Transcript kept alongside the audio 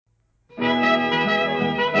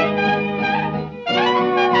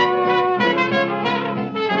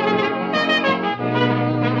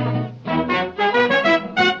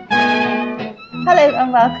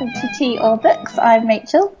welcome to Tea or Books. I'm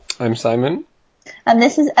Rachel. I'm Simon. And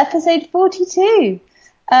this is episode 42,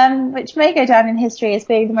 which may go down in history as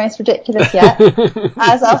being the most ridiculous yet,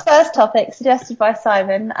 as our first topic, suggested by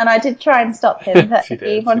Simon, and I did try and stop him, but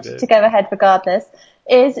he wanted to go ahead regardless,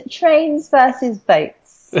 is trains versus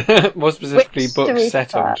boats. More specifically, books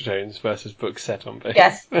set on trains versus books set on boats.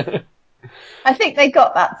 Yes. I think they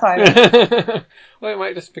got that, Simon. Well, it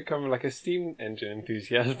might just become like a steam engine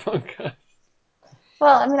enthusiast podcast.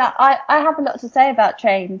 Well, I mean, I have a lot to say about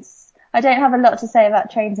trains. I don't have a lot to say about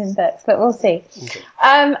trains in books, but we'll see. Okay.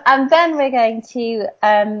 And then we're going to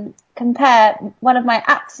compare one of my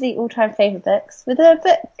absolute all-time favourite books with a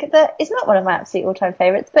book that is not one of my absolute all-time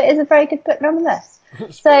favourites, but is a very good book nonetheless.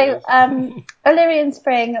 So, Illyrian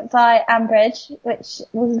Spring by Ambridge, which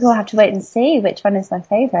we'll have to wait and see which one is my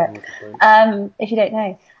favourite, if you don't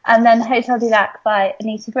know. And then Hotel du Lac by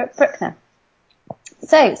Anita Brookner.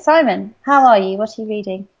 So, Simon, how are you? What are you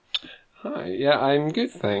reading? Hi, yeah, I'm good,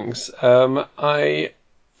 thanks. Although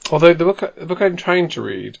the book I'm trying to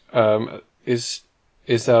read is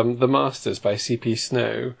The Masters by C.P.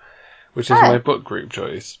 Snow, which is my book group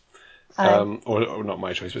choice. Or not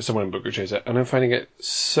my choice, but someone in book group chose it, and I'm finding it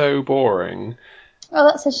so boring. Oh,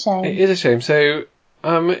 that's a shame. It is a shame. So,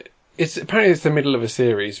 it's the middle of a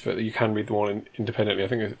series, but you can read them all independently. I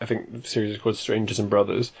think the series is called Strangers and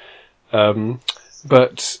Brothers.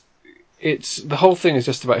 But the whole thing is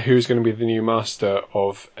just about who's going to be the new master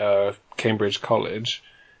of Cambridge College,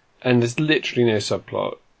 and there's literally no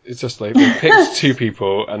subplot. It's just like they picked two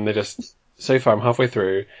people, and they just, so far I'm halfway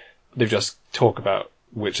through, they just talk about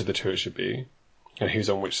which of the two it should be, and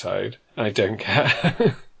who's on which side, and I don't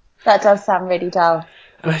care. That does sound really dull.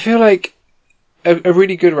 And I feel like a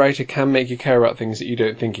really good writer can make you care about things that you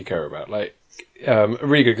don't think you care about. Like, a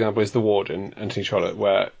really good example is The Warden, Anthony Trollope,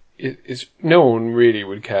 where it's no one really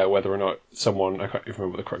would care whether or not someone, I can't even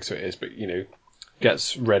remember what the crux of it is, but,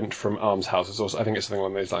 gets rent from almshouses, or I think it's something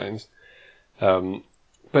along those lines.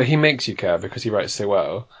 But he makes you care because he writes so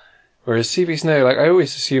well. Whereas C.V. Snow, I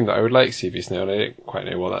always assumed that I would like C.V. Snow, and I don't quite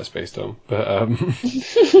know what that's based on. But,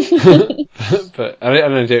 but I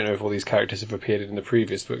don't know if all these characters have appeared in the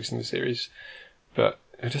previous books in the series. But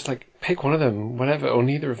I just pick one of them, whatever, or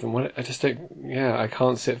neither of them. I just don't, I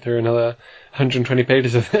can't sit through another 120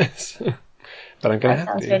 pages of this. But I'm going to have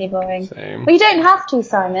to. That sounds really boring. So. Well, you don't have to,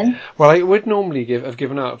 Simon. Well, I would normally have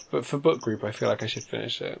given up, but for book group, I feel like I should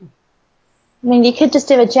finish it. I mean, you could just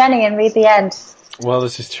do a Jenny and read the end. Well,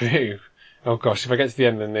 this is true. Oh gosh, if I get to the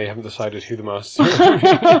end and they haven't decided who the master is.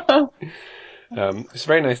 It's a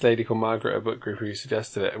very nice lady called Margaret at book group who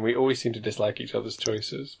suggested it, and we always seem to dislike each other's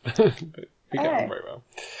choices. But we get on very well.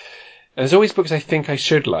 And there's always books I think I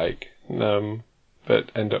should like,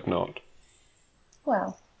 but end up not.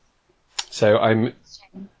 Well. So I'm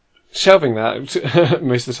shelving that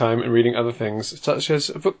most of the time and reading other things, such as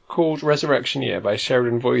a book called Resurrection Year by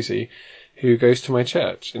Sheridan Voysey, who goes to my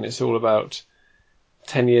church, and it's all about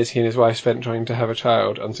 10 years he and his wife spent trying to have a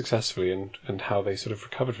child unsuccessfully, and how they sort of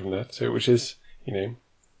recovered from that. So, which is,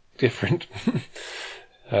 different.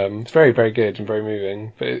 It's very, very good and very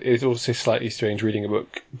moving, but it's also slightly strange reading a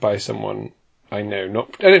book by someone I know.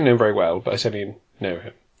 I don't know him very well, but I certainly know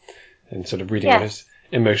him. And sort of reading his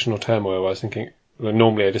emotional turmoil, I was thinking, well,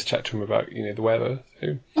 normally I just chat to him about, the weather.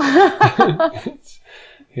 So.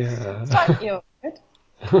 Yeah. Slightly awkward.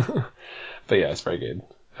 But yeah, it's very good.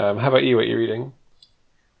 How about you? What are you reading?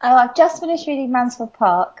 Oh, I've just finished reading Mansfield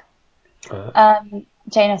Park,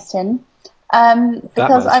 Jane Austen.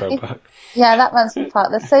 Because that Mansfield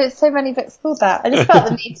Park. There's so many books called that. I just felt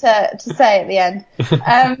the need to say at the end.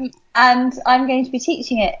 And I'm going to be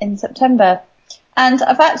teaching it in September. And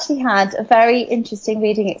I've actually had a very interesting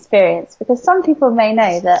reading experience, because some people may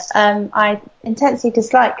know that I intensely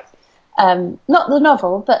dislike not the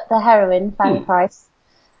novel, but the heroine, Fanny Price.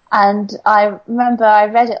 And I remember I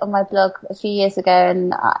read it on my blog a few years ago,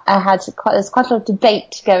 and there's quite a lot of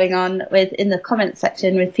debate going on in the comments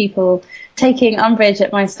section with people taking umbrage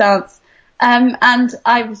at my stance. And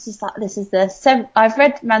I was just like, I've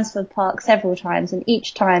read Mansfield Park several times, and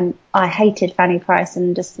each time I hated Fanny Price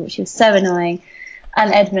and just thought she was so annoying,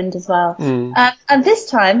 and Edmund as well. And this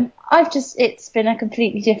time it's been a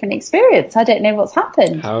completely different experience. I don't know what's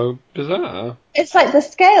happened. How bizarre. It's like the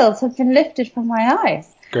scales have been lifted from my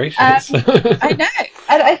eyes. Gracious. I know.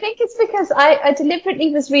 And I think it's because I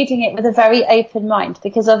deliberately was reading it with a very open mind,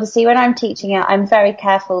 because obviously when I'm teaching it, I'm very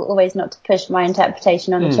careful always not to push my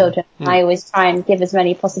interpretation on the children. I always try and give as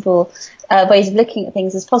many possible ways of looking at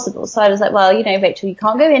things as possible. So I was like, well, Rachel, you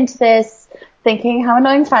can't go into this thinking how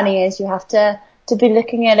annoying Fanny is. You have to be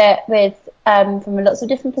looking at it with from lots of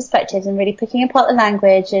different perspectives and really picking apart the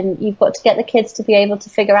language, and you've got to get the kids to be able to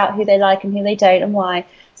figure out who they like and who they don't and why.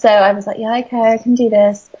 So I was like, yeah, okay, I can do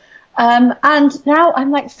this. And now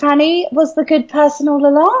I'm like, Fanny was the good person all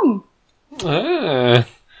along.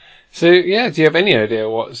 So yeah, do you have any idea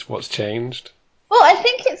what's changed? Well, I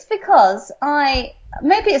think it's because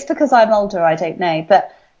maybe it's because I'm older, I don't know,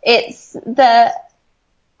 but I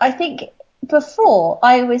think before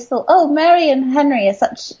I always thought, oh, Mary and Henry are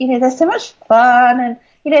such, they're so much fun, and,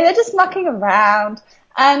 they're just mucking around.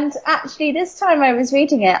 And actually this time I was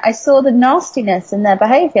reading it, I saw the nastiness in their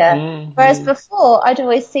behaviour. Mm-hmm. Whereas before I'd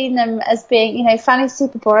always seen them as being, Fanny's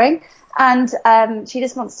super boring, and she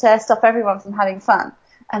just wants to stop everyone from having fun.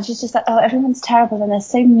 And she's just like, oh, everyone's terrible and they're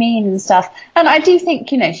so mean and stuff. And I do think,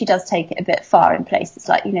 she does take it a bit far in places,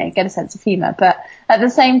 like, get a sense of humour. But at the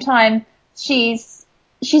same time, she's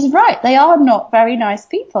right. They are not very nice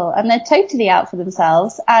people, and they're totally out for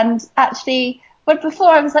themselves. And actually, but before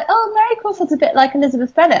I was like, oh, Mary Crawford's a bit like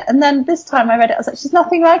Elizabeth Bennet. And then this time I read it, I was like, she's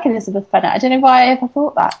nothing like Elizabeth Bennet. I don't know why I ever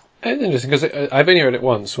thought that. It's interesting, because I've only read it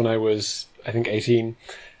once when I was, I think, 18.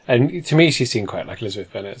 And to me, she seemed quite like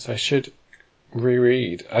Elizabeth Bennet, so I should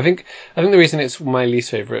reread. I think the reason it's my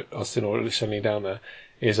least favourite Austen, or certainly down there,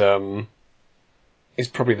 is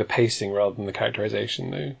probably the pacing rather than the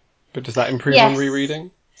characterisation, though. But does that improve on rereading?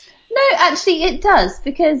 No, actually it does,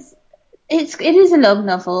 because it is a long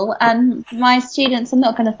novel, and my students are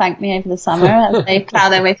not going to thank me over the summer as they plough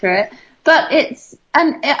their way through it. But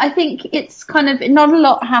I think it's kind of, not a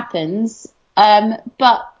lot happens,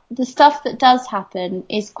 but the stuff that does happen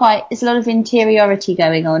is a lot of interiority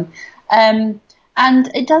going on. And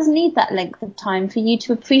it does need that length of time for you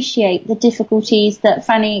to appreciate the difficulties that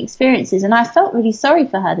Fanny experiences. And I felt really sorry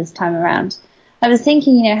for her this time around. I was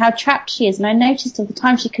thinking, how trapped she is. And I noticed all the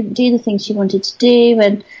time she couldn't do the things she wanted to do.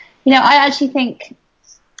 And, I actually think,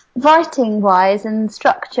 writing-wise and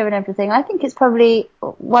structure and everything, I think it's probably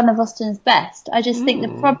one of Austen's best. I just think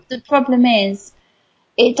the problem is,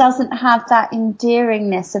 it doesn't have that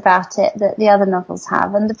endearingness about it that the other novels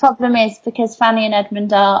have. And the problem is, because Fanny and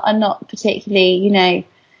Edmund are not particularly,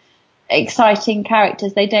 exciting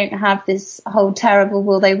characters, they don't have this whole terrible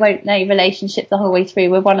will they won't they relationship the whole way through,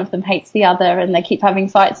 where one of them hates the other and they keep having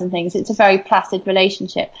fights and things. It's a very placid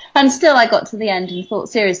relationship. And still I got to the end and thought,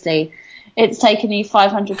 seriously, it's taken you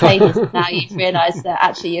 500 pages and now you've realised that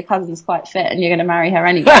actually your cousin's quite fit and you're going to marry her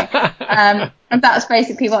anyway. And that's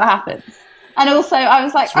basically what happens. And also, I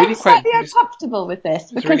was like, really, I'm slightly uncomfortable with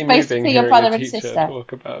this, because really basically your brother and sister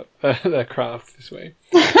talk about their craft this way.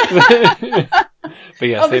 But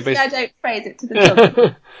yes, obviously I don't phrase it to the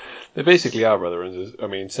children. They basically are brother and sister. I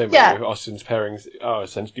mean, so many of Austen's pairings are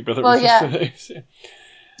essentially brother and sister. So.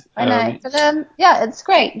 I know, but it's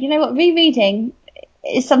great. You know what? Rereading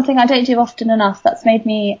is something I don't do often enough. That's made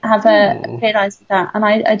me have realise that, and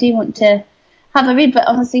I do want to have a read, but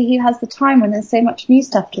honestly, who has the time when there's so much new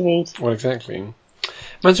stuff to read? Well, exactly.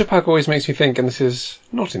 Mansfield Park always makes me think, and this is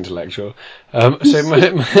not intellectual,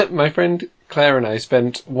 so my friend Claire and I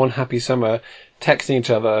spent one happy summer texting each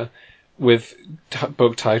other with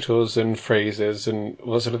book titles and phrases and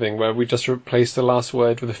all that sort of thing, where we just replaced the last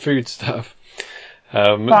word with the food stuff.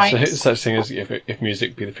 Right. So, such thing as if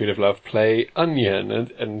music be the food of love, play onion,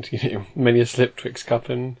 and many a slip twixt cup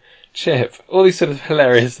and chip, all these sort of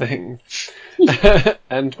hilarious things.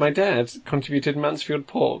 And my dad contributed Mansfield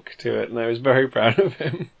pork to it, and I was very proud of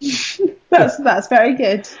him. That's very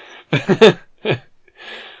good.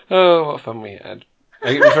 Oh, what fun we had.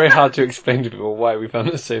 It was very hard to explain to people why we found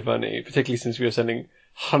this so funny, particularly since we were sending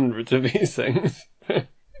hundreds of these things.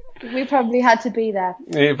 We probably had to be there.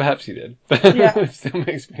 Yeah, perhaps you did. Yeah. It still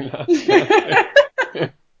makes me laugh.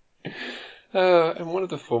 And one of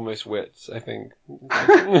the foremost wits, I think.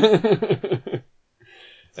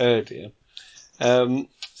 Oh dear.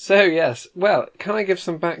 So yes, well, can I give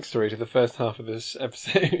some backstory to the first half of this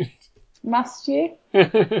episode? Must you?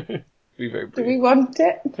 Be very brief. Do we want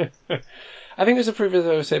it? I think there's a previous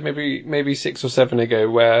episode, maybe 6 or 7 ago,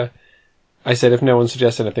 where I said if no one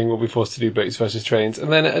suggests anything, we'll be forced to do boats versus trains.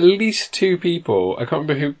 And then at least 2 people, I can't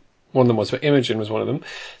remember who one of them was, but Imogen was one of them,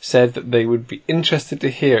 said that they would be interested to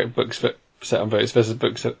hear books set on boats versus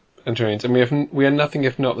books and trains. And we are nothing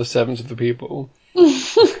if not the servants of the people.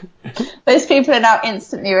 Those people are now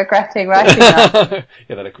instantly regretting writing that.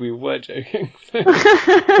 Yeah, they're like, we were joking.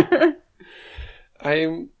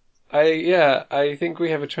 I think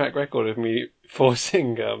we have a track record of me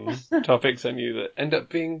forcing topics on you that end up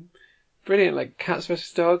being brilliant, like cats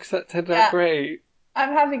versus dogs. That turned out great.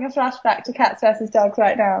 I'm having a flashback to Cats versus Dogs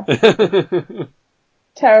right now.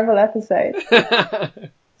 Terrible episode.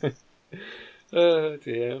 Oh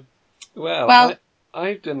dear. Well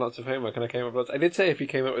I've done lots of homework and I came up with lots. I did say if you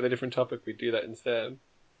came up with a different topic, we'd do that instead.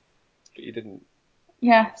 But you didn't.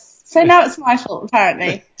 Yes. So now it's my fault,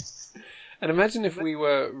 apparently. And imagine if we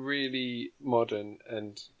were really modern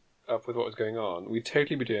and up with what was going on. We'd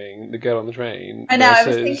totally be doing The Girl on the Train. I know, I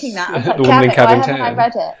was thinking that. I was like, The Woman in Cabin why 10. haven't I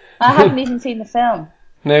read it? I haven't even seen the film.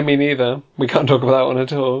 No, me neither. We can't talk about that one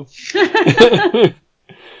at all.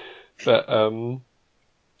 But,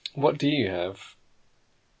 what do you have?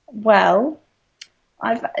 Well,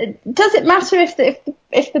 does it matter if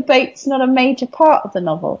the boat's not a major part of the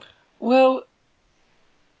novel? Well,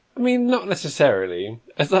 I mean, not necessarily.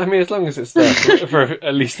 As long as it's there for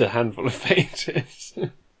at least a handful of pages.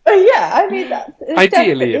 Yeah, I mean, that's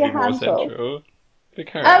ideally it'd be a more handful. central.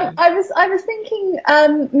 I was thinking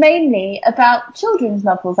mainly about children's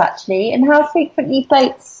novels actually, and how frequently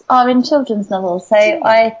boats are in children's novels. So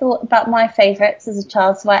I thought about my favourites as a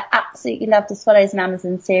child. So I absolutely love the Swallows and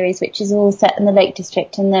Amazons series, which is all set in the Lake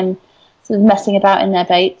District and them sort of messing about in their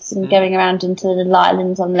boats and going around into the little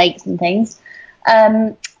islands on lakes and things.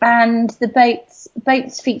 And the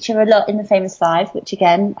boats feature a lot in the Famous Five, which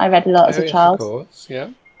again I read a lot as a child. Of course, yeah.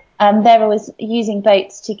 They're always using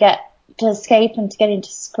boats to escape and to get into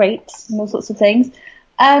scrapes and all sorts of things.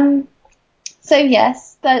 So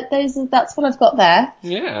yes, that's what I've got there.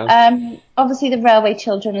 Yeah. Obviously the Railway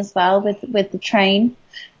Children as well with the train.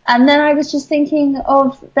 And then I was just thinking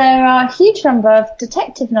there are a huge number of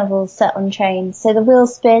detective novels set on trains. So The Wheel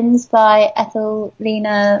Spins by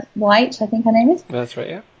Ethelina White, I think her name is. That's right,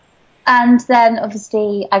 yeah. And then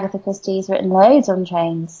obviously Agatha Christie's written loads on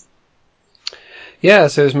trains. Yeah,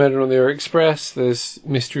 so there's Murder on the Orient Express, there's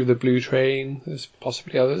Mystery of the Blue Train, there's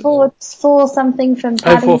possibly others. 4 something from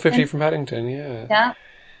Paddington. 450 from Paddington, yeah.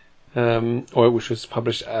 Yeah. Which was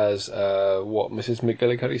published as What Mrs.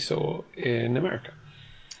 McGillicuddy Saw in America.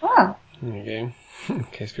 Oh. There you go. In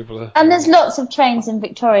case people are... And there's lots of trains in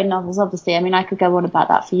Victorian novels, obviously. I mean, I could go on about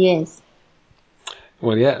that for years.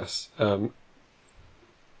 Well, yes.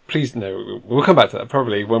 Please, no, we'll come back to that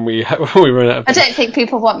probably when we run out of time. I don't think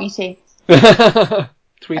people want me to.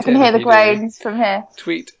 Tweet I can hear the groans from here.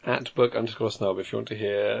 Tweet at book_snob if you want to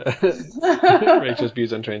hear Rachel's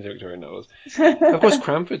views on trains and Victorian novels. Of course,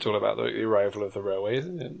 Cranford's all about the arrival of the railway,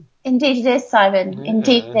 isn't it? Indeed it is, Simon. Yeah.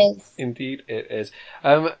 Indeed it is. Indeed it is.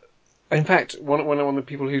 In fact, one of the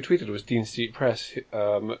people who tweeted was Dean Street Press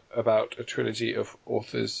about a trilogy of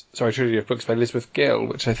books by Elizabeth Gill,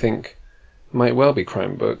 which I think might well be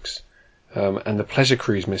crime books, and The Pleasure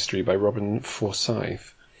Cruise Mystery by Robin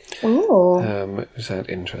Forsyth. Ooh. Which sound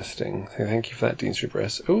interesting. So thank you for that, Dean Street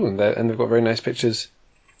Press. Oh, and they've got very nice pictures.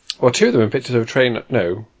 Well, 2 of them are pictures of a train.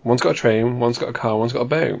 No, one's got a train, one's got a car, one's got a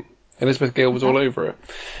boat. Elizabeth Gill was all over it.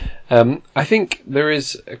 I think there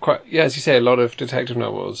is as you say, a lot of detective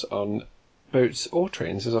novels on boats or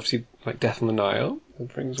trains. There's obviously like Death on the Nile.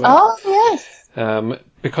 Oh, yes.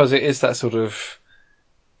 Because it is that sort of...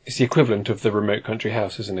 It's the equivalent of the remote country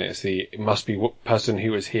house, isn't it? It must be what person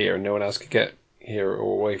who was here and no one else could get here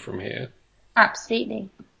or away from here. Absolutely.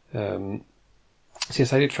 So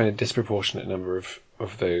yes, I did find a disproportionate number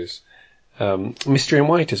of those. Mystery in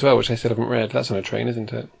White as well, which I still haven't read. That's on a train,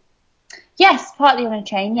 isn't it? Yes, partly on a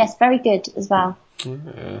train. Yes, very good as well.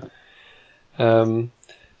 Yeah.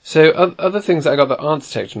 So other things that I got that aren't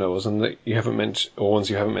detective novels and that you haven't mentioned, or ones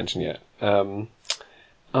you haven't mentioned yet.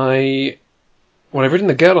 I've written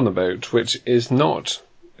The Girl on the Boat, which is not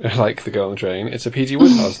like The Girl on the Train. It's a P.G.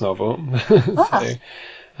 Wodehouse novel.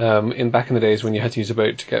 Back in the days when you had to use a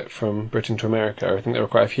boat to get from Britain to America, I think there were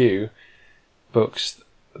quite a few books,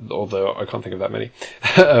 although I can't think of that many,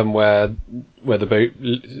 where the boat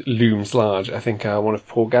looms large. I think one of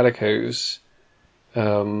Paul Gallico's...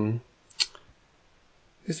 does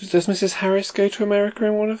Mrs. Harris go to America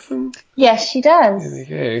in one of them? Yes, she does. There you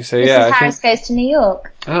go. So, Mrs. Harris goes to New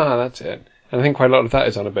York. Ah, that's it. And I think quite a lot of that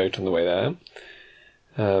is on a boat on the way there.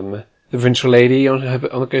 The Provincial Lady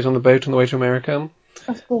goes on the boat on the way to America.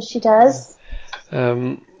 Of course she does.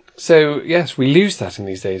 So, yes, we lose that in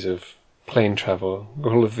these days of plane travel.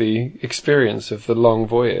 All of the experience of the long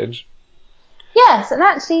voyage. Yes, and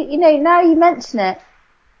actually, now you mention it,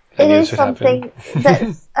 it is something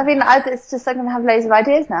that's, it's just I'm going to have loads of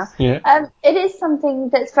ideas now. Yeah. It is something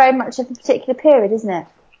that's very much of a particular period, isn't it?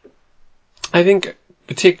 I think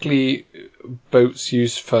particularly boats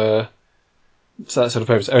used for that sort of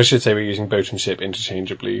purpose. I should say we're using boat and ship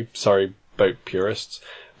interchangeably. Sorry, boat purists.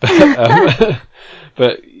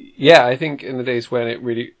 But yeah, I think in the days when it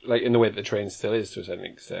really, like in the way that the train still is to a certain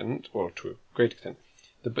extent, or to a great extent,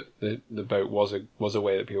 the boat was a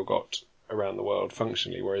way that people got around the world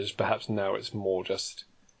functionally, whereas perhaps now it's more just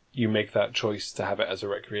you make that choice to have it as a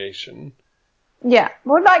recreation, Yeah,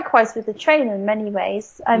 well, likewise with the train in many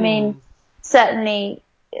ways. I mean, certainly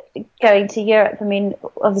going to Europe, I mean,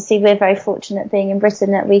 obviously we're very fortunate being in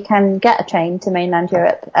Britain that we can get a train to mainland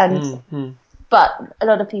Europe, and but a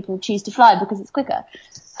lot of people choose to fly because it's quicker.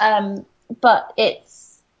 But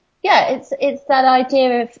it's that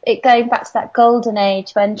idea of it going back to that golden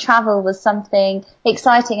age when travel was something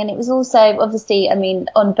exciting, and it was also obviously, I mean,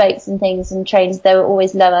 on boats and things and trains there were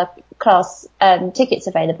always lower class tickets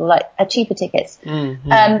available, like cheaper tickets.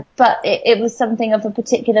 But it was something of a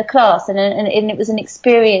particular class, and it was an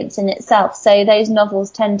experience in itself. So those novels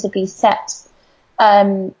tend to be set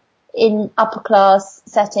in upper class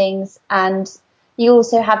settings, and you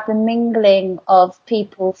also have the mingling of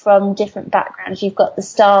people from different backgrounds. You've got the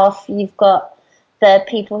staff, you've got the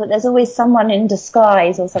people. There's always someone in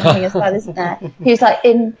disguise or something as well, isn't there?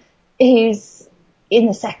 Who's in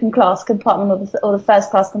the second class compartment or the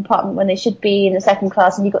first class compartment when they should be in the second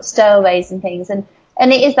class, and you've got stowaways and things, and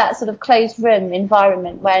it is that sort of closed room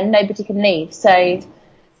environment where nobody can leave, so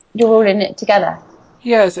you're all in it together.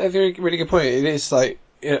 Yeah, it's a really good point. It is like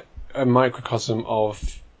a microcosm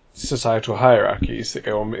of societal hierarchies that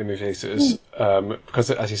go on in these places, because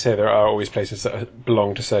as you say, there are always places that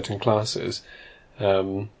belong to certain classes,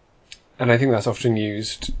 and I think that's often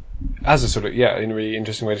used as a sort of, in a really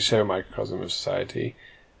interesting way to show a microcosm of society.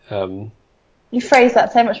 You phrase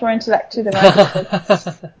that so much more intellectually than I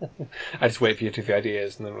did. I just wait for you to have the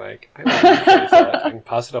ideas, and then like, I want to phrase that and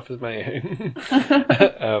pass it off as my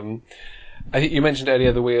own. I think you mentioned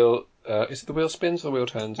earlier the wheel. Is it the wheel spins or the wheel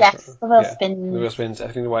turns? Yes, the wheel spins. The wheel spins.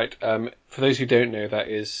 Everything the White. For those who don't know, that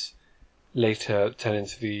is later turned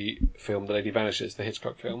into the film The Lady Vanishes, the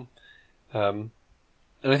Hitchcock film. And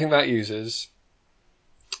I think that uses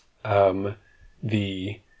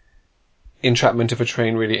the entrapment of a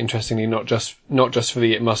train really interestingly, not just for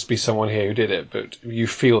the it must be someone here who did it, but you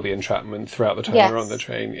feel the entrapment throughout the time you're on the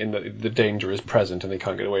train, in that the danger is present and they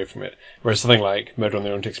can't get away from it. Whereas something like Murder on the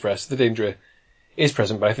Orient Express, the danger is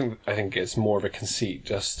present, but I think it's more of a conceit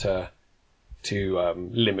just to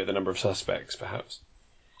limit the number of suspects, perhaps.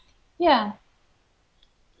 Yeah.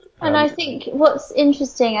 And I think what's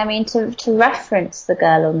interesting, I mean, to reference The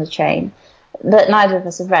Girl on the Train, that neither of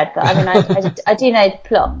us have read, but I mean, I do know the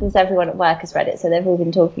plot because everyone at work has read it, so they've all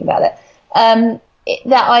been talking about it.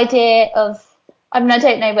 That idea of, I mean, I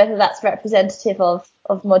don't know whether that's representative of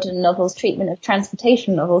modern novels' treatment of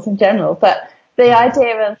transportation novels in general, but the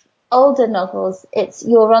idea of older novels, it's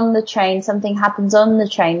you're on the train, something happens on the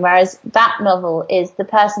train, whereas that novel is the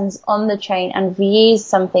person's on the train and views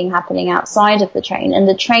something happening outside of the train, and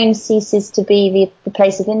the train ceases to be the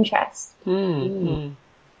place of interest.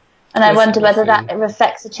 And I wonder whether that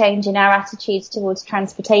reflects a change in our attitudes towards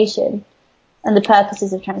transportation and the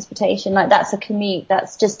purposes of transportation. Like, that's a commute.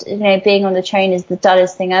 That's just, being on the train is the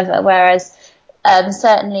dullest thing ever. Whereas,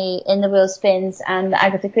 certainly in the Wheel Spins and the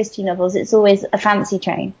Agatha Christie novels, it's always a fancy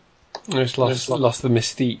train. It's lost the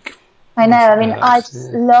mystique. I know. I mean, I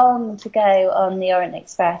just long to go on the Orient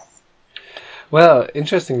Express. Well,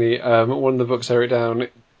 interestingly, one of the books I wrote down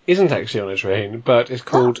isn't actually on a train, but it's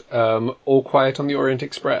called All Quiet on the Orient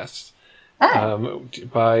Express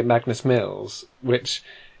by Magnus Mills, which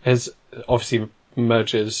has obviously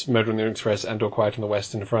merges Murder on the Orient Express and All Quiet on the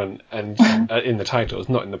Western Front, and in the titles,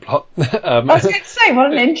 not in the plot. I was going to say,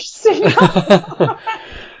 what an interesting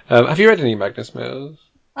have you read any Magnus Mills?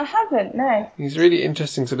 I haven't, no. He's really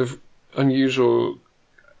interesting, sort of unusual.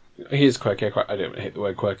 He is quirky. I don't hate the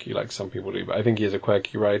word quirky like some people do, but I think he is a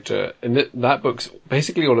quirky writer. And that book's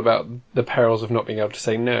basically all about the perils of not being able to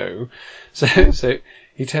say no. So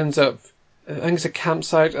he turns up, I think it's a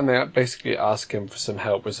campsite, and they basically ask him for some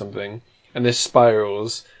help with something. And this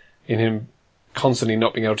spirals in him constantly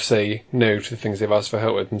not being able to say no to the things they've asked for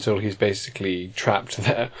help with until he's basically trapped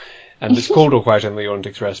there. And it's called All Quiet on the Orient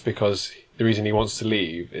Express because the reason he wants to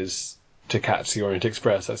leave is to catch the Orient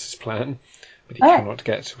Express. That's his plan. But he cannot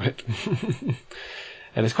get to it.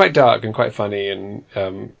 And it's quite dark and quite funny, and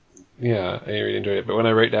I really enjoyed it. But when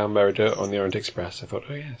I wrote down Murder on the Orient Express, I thought,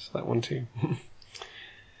 oh yes, that one too.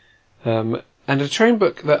 And a train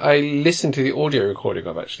book that I listened to the audio recording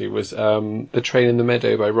of actually was The Train in the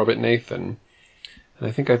Meadow by Robert Nathan. And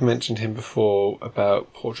I think I've mentioned him before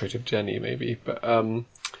about Portrait of Jenny, maybe. But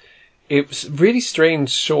it was a really strange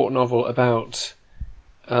short novel about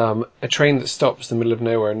a train that stops in the middle of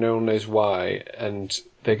nowhere and no one knows why, and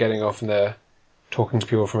they're getting off and they're talking to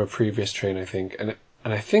people from a previous train, I think, and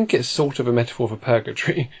I think it's sort of a metaphor for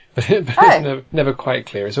purgatory, but it's never quite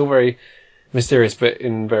clear. It's all very mysterious, but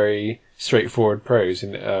in very straightforward prose,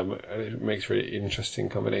 and it makes a really interesting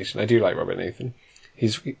combination. I do like Robert Nathan.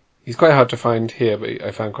 He's quite hard to find here, but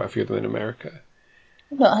I found quite a few of them in America.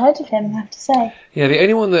 I've not heard of him, I have to say. Yeah, the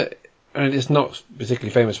only one that, and it's not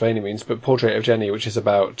particularly famous by any means, but Portrait of Jenny, which is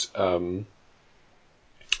about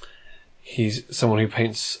he's someone who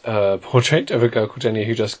paints a portrait of a girl called Jenny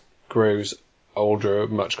who just grows older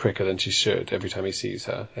much quicker than she should every time he sees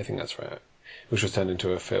her. I think that's right. Which was turned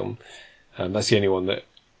into a film. That's the only one that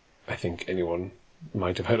I think anyone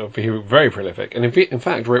might have heard of. But he was very prolific. And in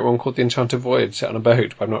fact, wrote one called The Enchanted Voyage, set on a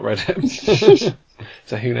boat, but I've not read it.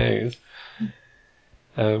 So who knows?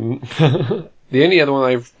 The only other one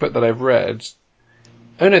I've put that I've read...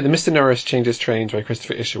 Oh no, the Mr. Norris Changes Trains by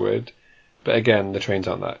Christopher Isherwood. But again, the trains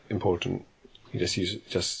aren't that important. He just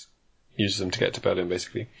uses them to get to Berlin,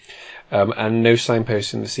 basically. And No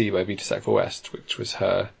Signposts in the Sea by Vita Sackville-West, which was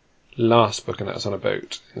her last book, and that was on a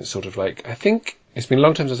boat. And it's sort of like, I think, it's been a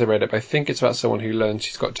long time since I read it, but I think it's about someone who learns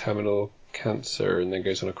she's got terminal cancer and then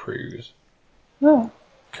goes on a cruise. Oh.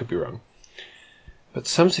 Could be wrong. But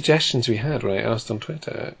some suggestions we had when I asked on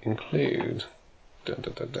Twitter include...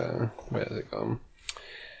 Where has it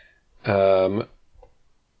gone?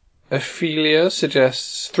 Ophelia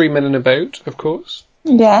suggests 3 Men in a Boat, of course.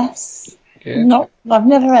 Yes. Good. I've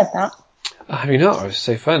never read that. Oh, have you not? It was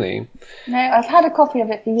so funny. No, I've had a copy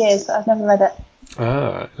of it for years, but I've never read it.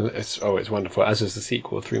 Ah, it's wonderful. As is the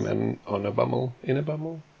sequel, 3 Men on a Bummel, in a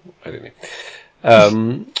Bummel? I don't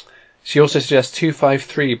know. She also suggests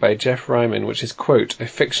 253 by Jeff Ryman, which is, quote, a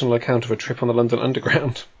fictional account of a trip on the London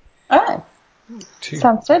Underground. Oh.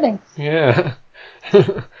 Sounds thrilling. Yeah.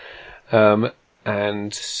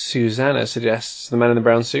 And Susanna suggests The Man in the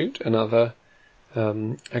Brown Suit, another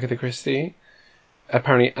Agatha Christie.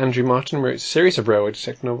 Apparently Andrew Martin wrote a series of railway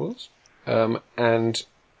detective novels. And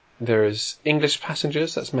there is English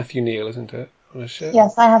Passengers, that's Matthew Neal, isn't it, on a ship?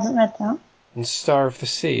 Yes, I haven't read that. And Star of the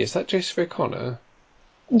Sea, is that Joseph O'Connor?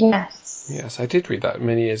 Yes. Yes, I did read that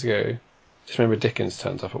many years ago. Just remember Dickens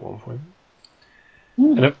turns up at one point.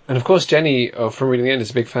 Mm. And of course Jenny, from Reading the End,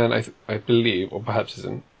 is a big fan, I believe, or perhaps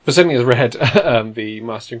isn't, but certainly has read the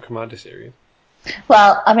Master and Commander series.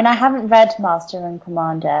 Well, I mean, I haven't read Master and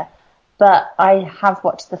Commander, but I have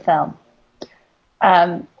watched the film.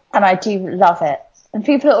 And I do love it. And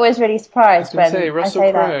people are always really surprised when I say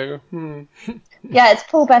Crowe. that. Yeah, it's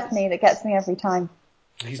Paul Bettany that gets me every time.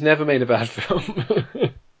 He's never made a bad film.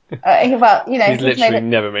 Well, you know, he's literally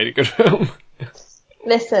never made a good film.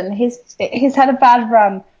 Listen, he's had a bad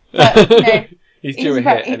run, but you know, he's due a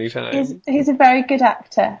hit any time. He's a very good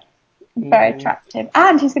actor, very attractive,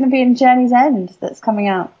 and he's going to be in Journey's End that's coming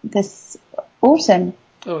out this autumn.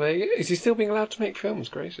 Oh, there you go. Is he still being allowed to make films?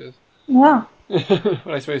 Gracious. Yeah. Well,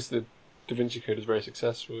 I suppose the Da Vinci Code is very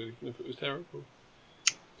successful, even if it was terrible.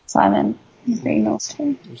 Simon, he's being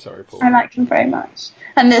naughty. I'm sorry, Paul. I like him very much.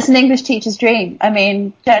 And it's an English teacher's dream. I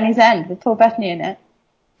mean, Journey's End with Paul Bettany in it.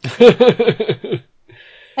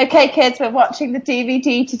 Okay, kids, we're watching the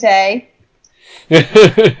DVD today.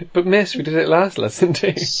 But miss, we did it last lesson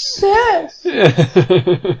too. Shush.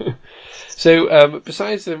 So,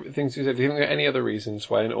 besides the things you said, do you think there are any other reasons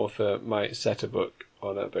why an author might set a book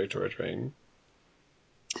on a boat or a train?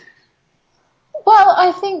 Well,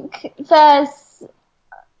 I think there's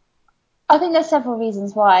several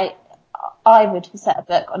reasons why I would set a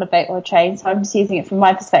book on a boat or a train. So I'm just using it from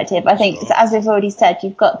my perspective. I think, as we've already said,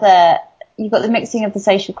 you've got the mixing of the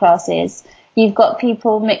social classes. You've got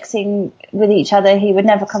people mixing with each other who would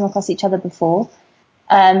never come across each other before.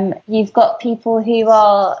 You've got people who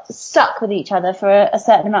are stuck with each other for a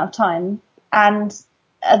certain amount of time, and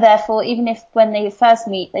therefore, even if when they first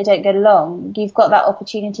meet they don't get along, you've got that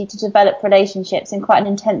opportunity to develop relationships in quite an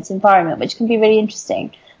intense environment, which can be really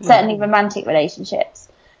interesting. Certainly romantic relationships.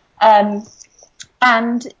 And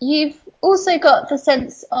you've also got the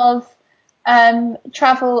sense of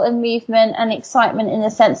travel and movement and excitement, in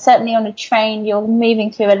a sense. Certainly on a train, you're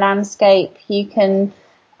moving through a landscape. You can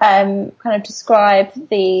kind of describe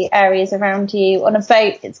the areas around you. On a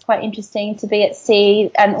boat, it's quite interesting to be at sea,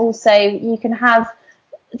 and also you can have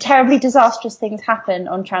terribly disastrous things happen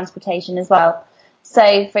on transportation as well.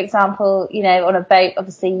 So, for example, you know, on a boat,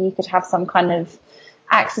 obviously you could have some kind of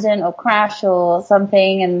accident or crash or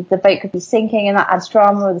something, and the boat could be sinking, and that adds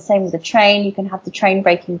drama. Or the same with the train. You can have the train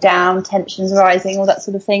breaking down, tensions rising, all that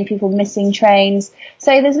sort of thing, people missing trains.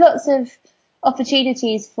 So there's lots of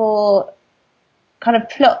opportunities for kind of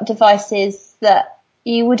plot devices that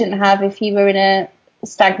you wouldn't have if you were in a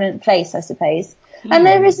stagnant place, I suppose. And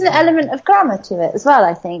there is an element of glamour to it as well,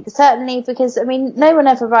 I think. Certainly because, I mean, no one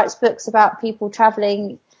ever writes books about people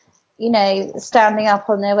travelling, you know, standing up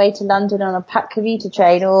on their way to London on a packed commuter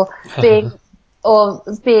train, or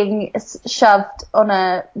being shoved on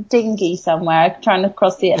a dinghy somewhere trying to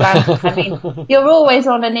cross the Atlantic. I mean, you're always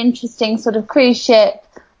on an interesting sort of cruise ship,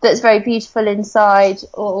 that's very beautiful inside,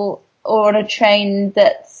 or on a train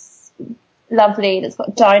that's lovely, that's got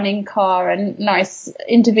a dining car and nice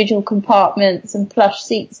individual compartments and plush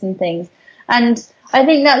seats and things. And I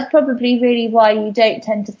think that's probably really why you don't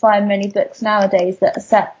tend to find many books nowadays that are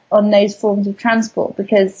set on those forms of transport,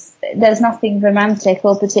 because there's nothing romantic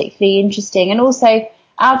or particularly interesting. And also,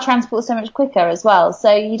 our transport's so much quicker as well,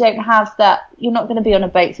 so you don't have that. You're not going to be on a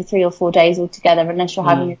boat for 3 or 4 days altogether unless you're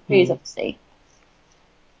having a cruise, obviously.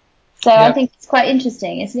 So I think it's quite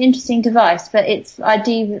interesting. It's an interesting device, but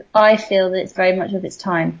I feel that it's very much of its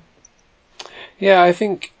time. Yeah, I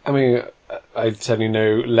certainly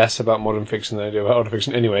know less about modern fiction than I do about older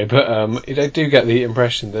fiction anyway, but I do get the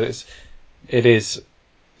impression that it is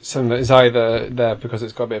something that is either there because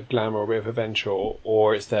it's got a bit of glamour or a bit of adventure,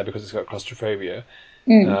 or it's there because it's got claustrophobia.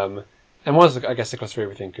 And whilst I guess the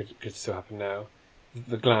claustrophobia thing could still happen now,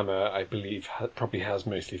 the glamour, I believe, probably has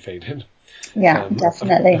mostly faded. Yeah,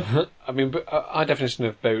 definitely. But our definition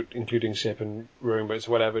of boat, including ship and rowing boats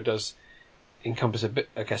or whatever, does encompass a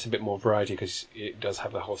bit more variety, because it does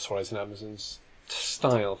have the whole Swallows and Amazons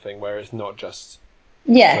style thing, where it's not just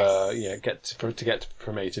to get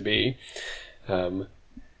from A to B.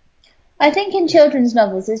 I think in children's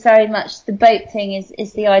novels it's very much the boat thing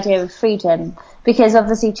is the idea of freedom, because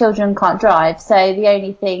obviously children can't drive, so the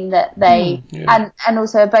only thing that they and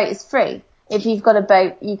also a boat is free. If you've got a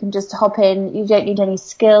boat, you can just hop in. You don't need any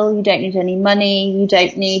skill, you don't need any money, you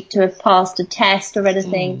don't need to have passed a test or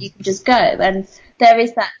anything. You can just go, and there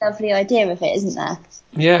is that lovely idea of it, isn't there?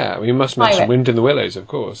 Yeah, we must mention Wind in the Willows, of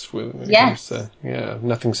course. Yes.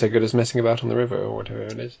 Nothing so good as messing about on the river, or whatever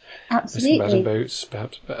it is. Absolutely. Messing about in boats,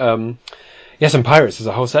 perhaps. But, yes, and pirates is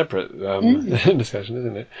a whole separate discussion,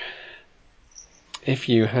 isn't it? If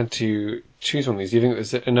you had to choose one of these, do you think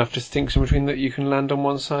there's enough distinction between that you can land on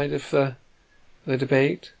one side of the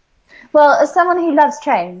debate? Well, as someone who loves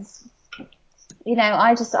trains,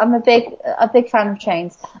 I'm a big fan of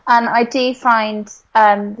trains, and I do find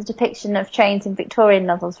the depiction of trains in Victorian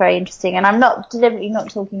novels very interesting. And I'm not deliberately not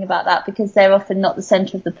talking about that because they're often not the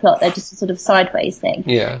centre of the plot; they're just a sort of sideways thing.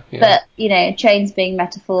 Yeah. But trains being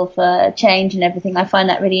metaphor for change and everything, I find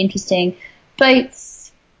that really interesting.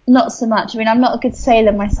 Boats, not so much. I mean, I'm not a good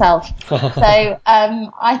sailor myself, so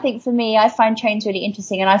I think for me, I find trains really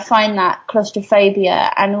interesting, and I find that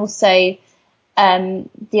claustrophobia and also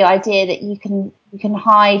the idea that you can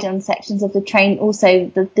hide on sections of the train. Also,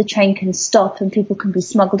 the train can stop and people can be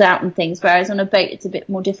smuggled out and things, whereas on a boat it's a bit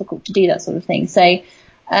more difficult to do that sort of thing. So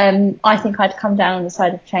I think I'd come down on the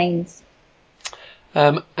side of trains.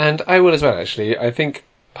 And I will as well, actually. I think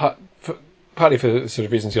partly for the sort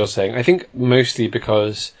of reasons you're saying. I think mostly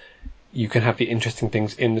because you can have the interesting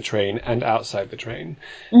things in the train and outside the train,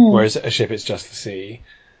 whereas a ship, it's just the sea.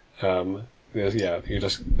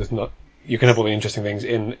 You can have all the interesting things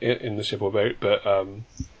in the ship or boat, but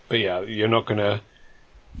you're not going to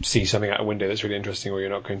see something out a window that's really interesting, or you're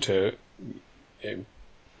not going to, I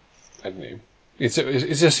don't know. It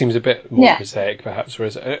just seems a bit more prosaic, perhaps.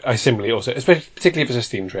 Whereas I similarly also, particularly if it's a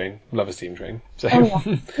steam train, love a steam train. So.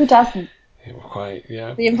 Who doesn't? Quite,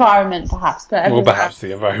 yeah. The environment, perhaps, but perhaps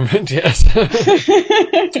the environment, yes.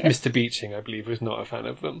 Mr. Beeching, I believe, was not a fan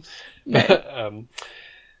of them. No. But,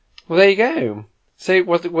 well, there you go. So,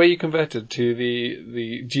 were you converted to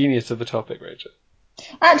the genius of the topic, Rachel?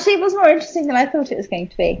 Actually, it was more interesting than I thought it was going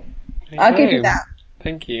to be. I'll give you that.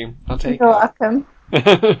 Thank you. I'll take it. You're welcome.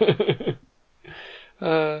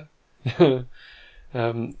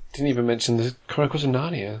 Didn't even mention the Chronicles of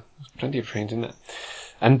Narnia. There's plenty of trains in there.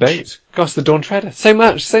 And boats. Gosh, the Dawn Treader. So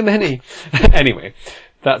much, so many. Anyway,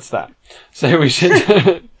 that's that. So we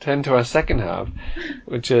should turn to our second half,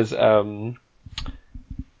 which is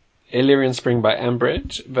Illyrian Spring by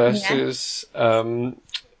Ambridge versus I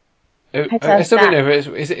still don't know.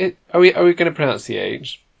 Is it? Are we going to pronounce the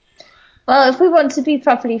age? Well, if we want to be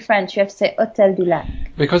properly French, you have to say Hôtel du Lac.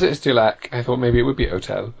 Because it's du Lac, I thought maybe it would be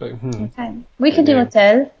Hôtel. But, Okay. We can do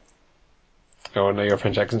Hôtel. Oh no, your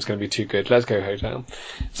French accent's going to be too good. Let's go Hotel.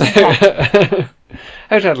 So,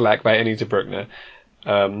 Hôtel du Lac by Anita Brookner,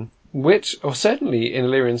 which, or certainly in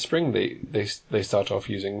Illyrian Spring, they start off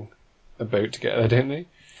using a boat to get there, don't they?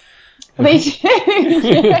 We do.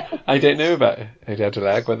 Yeah. I don't know about Hôtel du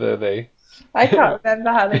Lac, whether they. I can't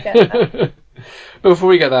remember how they get there. But before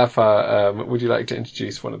we get that far, would you like to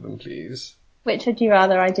introduce one of them, please? Which would you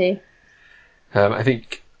rather I do? I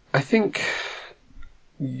think.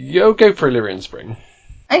 You'll go for Illyrian Spring.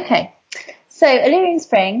 Okay. So Illyrian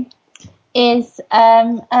Spring is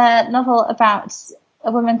a novel about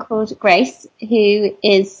a woman called Grace, who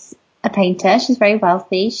is a painter. She's very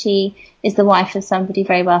wealthy. She is the wife of somebody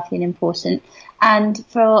very wealthy and important. And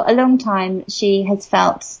for a long time, she has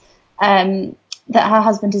felt that her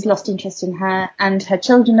husband has lost interest in her, and her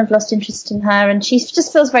children have lost interest in her, and she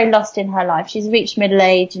just feels very lost in her life. She's reached middle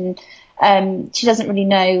age, and she doesn't really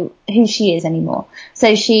know who she is anymore.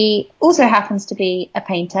 So she also happens to be a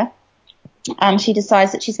painter, and she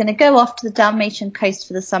decides that she's going to go off to the Dalmatian coast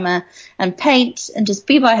for the summer and paint and just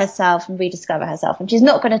be by herself and rediscover herself. And she's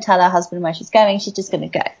not going to tell her husband where she's going. She's just going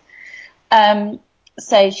to go.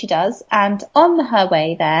 So she does, and on her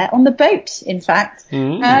way there, on the boat, in fact,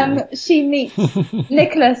 she meets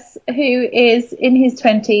Nicholas, who is in his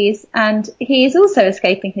 20s, and he is also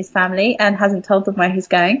escaping his family and hasn't told them where he's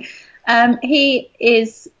going. He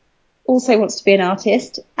also wants to be an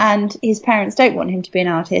artist, and his parents don't want him to be an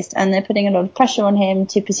artist, and they're putting a lot of pressure on him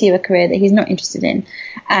to pursue a career that he's not interested in,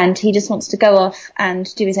 and he just wants to go off and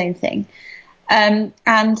do his own thing.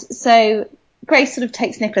 And so Grace sort of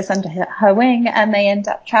takes Nicholas under her wing, and they end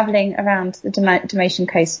up travelling around the Dalmatian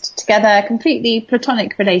coast together, a completely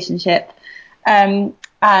platonic relationship. And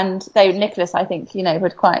though Nicholas, I think,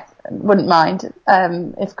 wouldn't mind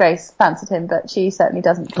if Grace fancied him, but she certainly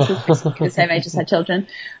doesn't, because he's basically the same age as her children.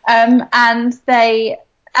 And as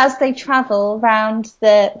they travel round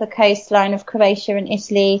the coastline of Croatia and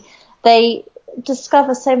Italy, they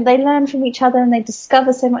learn from each other, and they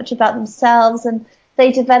discover so much about themselves, and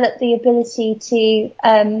they develop the ability to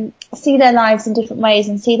see their lives in different ways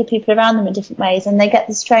and see the people around them in different ways, and they get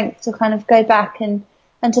the strength to kind of go back and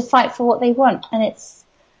to fight for what they want. And it's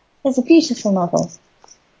a beautiful novel.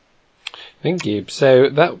 Thank you. So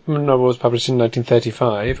that novel was published in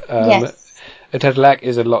 1935. Yes. Ted Lack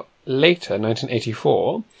is a lot later,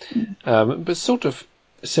 1984, but sort of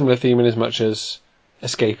a similar theme in as much as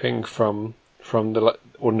escaping from the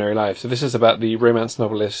ordinary life. So this is about the romance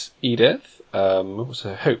novelist Edith Hope,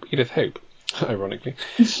 ironically.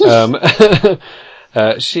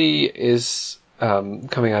 She is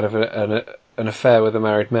coming out of an affair with a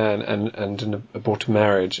married man and an aborted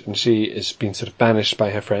marriage, and she is being sort of banished by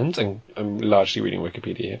her friends, and I'm largely reading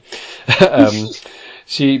Wikipedia here.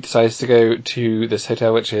 She decides to go to this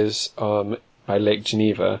hotel, which is by Lake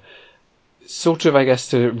Geneva, sort of, I guess,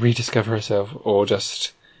 to rediscover herself, or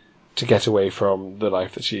just to get away from the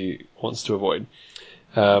life that she wants to avoid.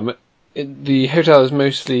 The hotel is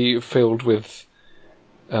mostly filled with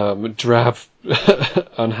drab,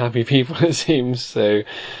 unhappy people, it seems. So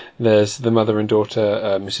there's the mother and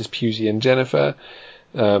daughter, Mrs. Pusey and Jennifer.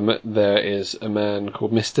 There is a man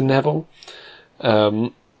called Mr. Neville,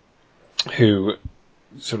 who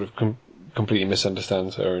sort of completely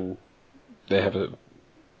misunderstands her, and they have a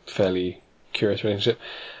fairly curious relationship.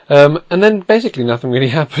 And then basically nothing really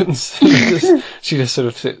happens. She just sort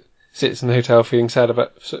of sits in the hotel feeling sad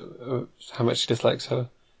about how much she dislikes her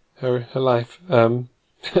life. And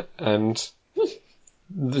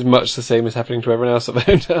much the same is happening to everyone else at the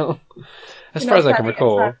hotel. As far as I can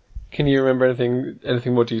recall. Can you remember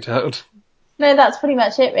anything more detailed? No, that's pretty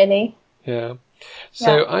much it, really. Yeah.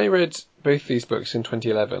 So I read both these books in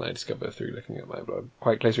 2011, I discovered through looking at my blog,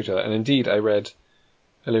 quite close to each other. And indeed, I read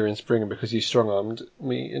Illyrian Springer because you strong-armed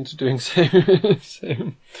me into doing so.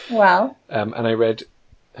 Wow. And I read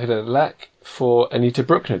Ted Lack for Anita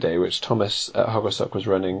Bruckner Day, which Thomas at Hogglestock was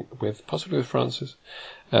running possibly with Francis.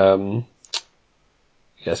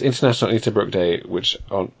 Yes, International Anita Bruck Day, which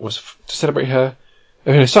was to celebrate her.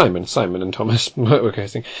 Oh, no, Simon and Thomas were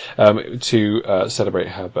hosting to celebrate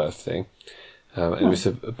her birthday. It was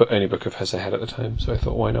the only book of hers I had at the time, so I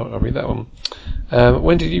thought, why not? I'll read that one.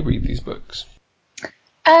 When did you read these books?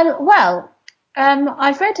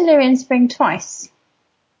 I've read Illyrian Spring twice.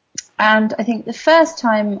 And I think the first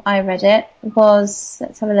time I read it was,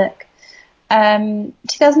 let's have a look,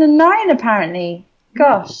 2009 apparently.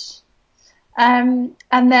 Gosh. And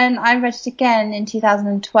then I read it again in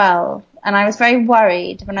 2012. And I was very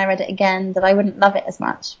worried when I read it again that I wouldn't love it as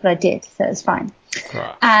much, but I did, so it was fine.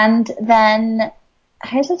 Right. And then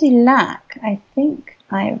Ted Lack, I think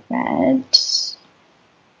I read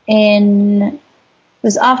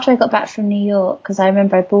was after I got back from New York, because I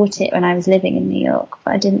remember I bought it when I was living in New York,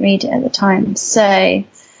 but I didn't read it at the time. So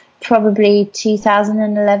probably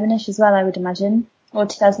 2011ish as well, I would imagine, or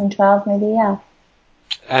 2012 maybe, yeah.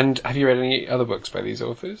 And have you read any other books by these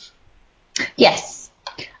authors? Yes.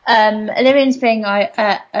 Illyrian Spring,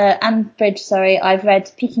 and Bridge, I've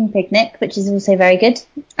read Peking Picnic, which is also very good.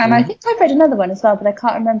 And I think I've read another one as well, but I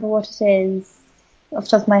can't remember what it is off the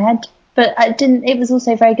top of my head. But it was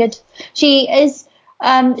also very good. She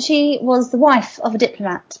was the wife of a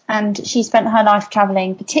diplomat, and she spent her life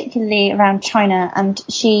travelling, particularly around China, and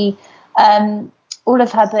she, all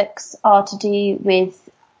of her books are to do with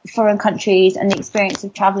foreign countries and the experience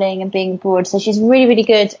of travelling and being abroad. So she's really, really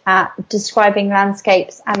good at describing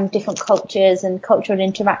landscapes and different cultures and cultural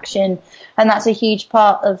interaction. And that's a huge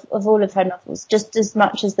part of all of her novels, just as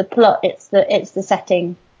much as the plot. It's the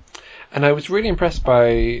setting. And I was really impressed by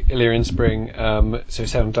Illyrian Spring, so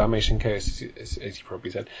set on Dalmatian coast, as you probably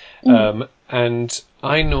said. And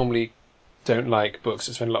I normally don't like books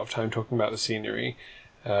that spend a lot of time talking about the scenery.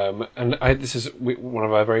 This is one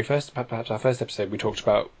of our very first, perhaps our first episode, we talked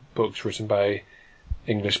about books written by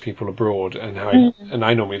English people abroad and how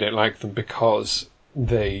I normally don't like them because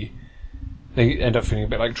they end up feeling a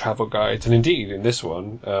bit like travel guides. And indeed, in this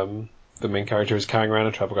one, the main character is carrying around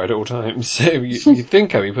a travel guide at all times, so you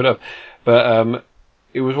think how you put up. But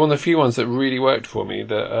it was one of the few ones that really worked for me.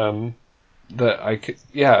 That I could,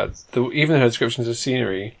 even her descriptions of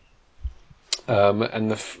scenery.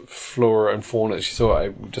 And the flora and fauna that she saw, I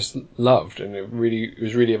just loved, and it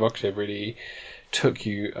was really evocative. Really took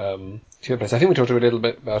you to the place. I think we talked a little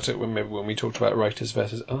bit about it when we talked about writers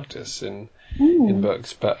versus artists in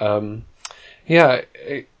books. But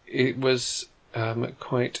it was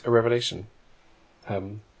quite a revelation. But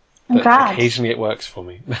occasionally it works for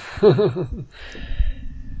me.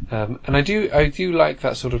 And I do like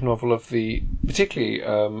that sort of novel of the, particularly,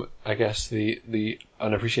 I guess the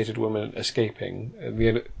unappreciated woman escaping.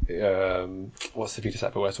 What's the Peter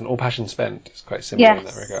Sackville-West one? All Passion Spent is quite similar in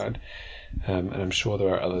that regard. And I'm sure there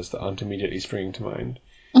are others that aren't immediately springing to mind.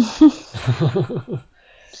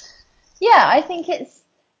 Yeah, I think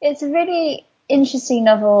it's a really interesting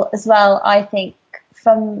novel as well. I think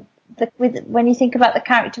when you think about the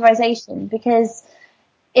characterization, because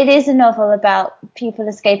it is a novel about people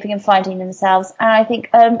escaping and finding themselves, and I think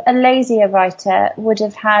a lazier writer would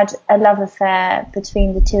have had a love affair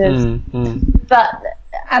between the two of them. But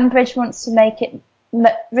Ambridge wants to make it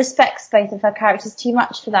respects both of her characters too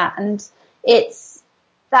much for that, and it's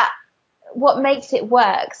that what makes it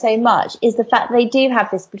work so much is the fact they do have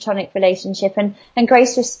this platonic relationship, and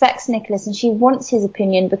Grace respects Nicholas and she wants his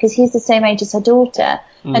opinion because he's the same age as her daughter,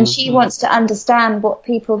 and she wants to understand what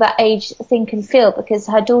people that age think and feel, because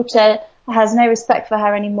her daughter has no respect for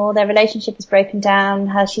her anymore. Their relationship is broken down.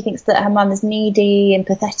 She thinks that her mum is needy and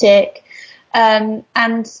pathetic, and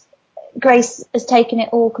Grace has taken it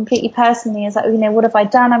all completely personally. It's like, what have I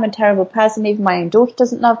done? I'm a terrible person. Even my own daughter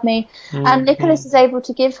doesn't love me. And Nicholas is able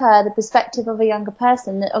to give her the perspective of a younger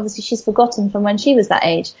person that obviously she's forgotten from when she was that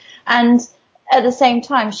age. And at the same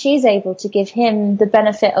time, she's able to give him the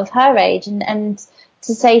benefit of her age and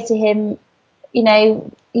to say to him, you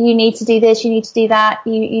need to do this, you need to do that,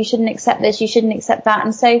 you shouldn't accept this, you shouldn't accept that.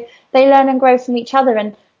 And so they learn and grow from each other.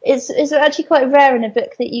 And it's actually quite rare in a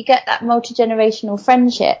book that you get that multi-generational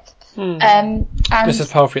friendship. And this is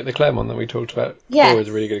Palfrey at the Claremont that we talked about before is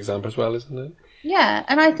a really good example as well, isn't it? Yeah,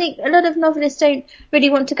 and I think a lot of novelists don't really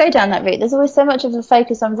want to go down that route. There's always so much of a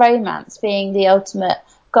focus on romance being the ultimate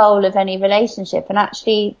goal of any relationship, and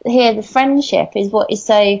actually here the friendship is what is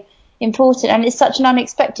so important, and it's such an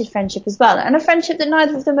unexpected friendship as well, and a friendship that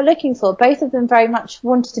neither of them are looking for. Both of them very much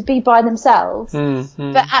wanted to be by themselves,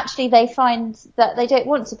 but actually they find that they don't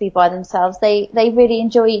want to be by themselves. They really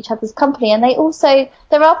enjoy each other's company, and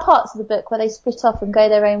there are parts of the book where they split off and go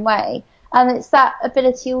their own way, and it's that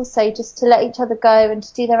ability also just to let each other go and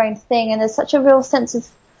to do their own thing, and there's such a real sense of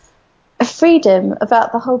freedom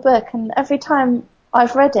about the whole book. And every time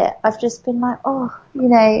I've read it, I've just been like,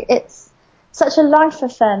 it's such a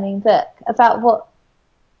life-affirming book about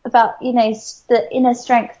the inner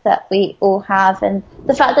strength that we all have, and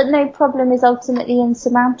the fact that no problem is ultimately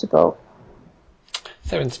insurmountable.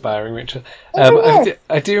 So inspiring, Rachel.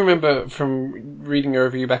 I do remember from reading a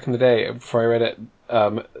review back in the day, before I read it,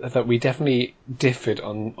 that we definitely differed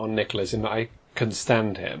on Nicholas, in that I couldn't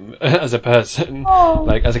stand him as a person,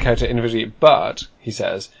 like as a character individually, but, he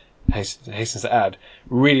says, hastens to add,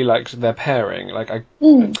 really liked their pairing. Like I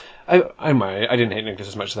didn't hate Nicholas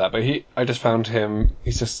as much as that, but I just found him,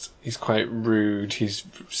 he's quite rude, he's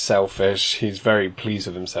selfish, he's very pleased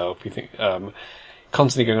with himself. You think,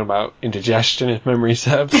 constantly going on about indigestion, if memory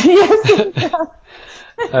serves.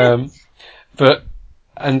 But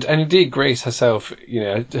indeed Grace herself,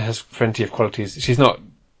 has plenty of qualities. There's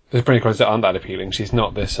plenty of qualities that aren't that appealing. She's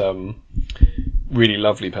not this really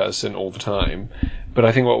lovely person all the time. But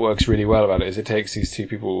I think what works really well about it is it takes these two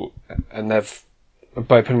people, and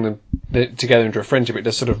by putting them together into a friendship, it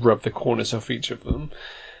does sort of rub the corners off each of them.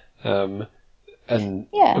 I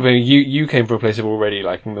mean, you came from a place of already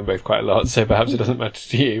liking them both quite a lot, so perhaps it doesn't matter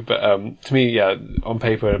to you. But to me, on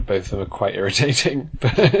paper, both of them are quite irritating.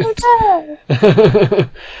 But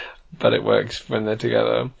but it works when they're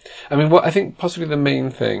together. I mean, what I think possibly the main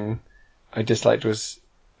thing I disliked was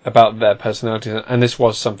about their personalities, and this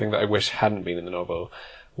was something that I wish hadn't been in the novel,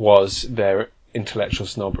 was their intellectual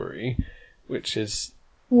snobbery, which is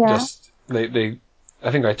just they. I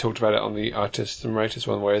think I talked about it on the Artists and Writers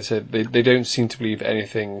one, where I said they don't seem to believe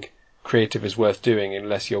anything creative is worth doing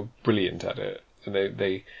unless you're brilliant at it, and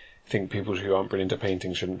they think people who aren't brilliant at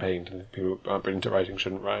painting shouldn't paint, and people who aren't brilliant at writing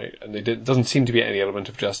shouldn't write, and it doesn't seem to be any element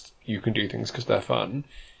of just you can do things because they're fun.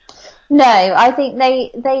 No, I think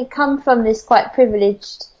they come from this quite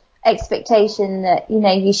privileged expectation that, you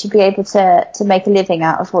know, you should be able to make a living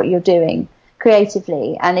out of what you're doing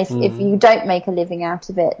creatively, and if you don't make a living out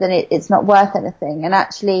of it, then it's not worth anything. And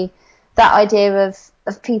actually, that idea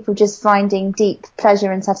of people just finding deep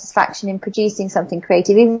pleasure and satisfaction in producing something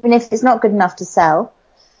creative, even if it's not good enough to sell,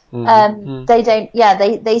 they don't.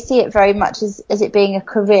 Yeah, they see it very much as it being a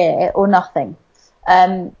career or nothing,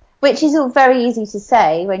 which is all very easy to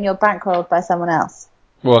say when you're bankrolled by someone else.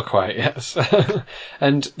 Well, quite, yes.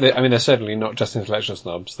 And they're certainly not just intellectual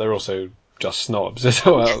snobs; they're also just snobs as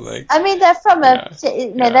well. Like, I mean, they're from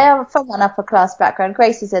they are from an upper class background.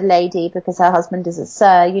 Grace is a lady because her husband is a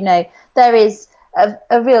sir. You know, there is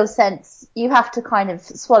a real sense you have to kind of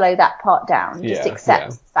swallow that part down. Just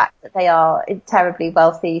accept the fact that they are terribly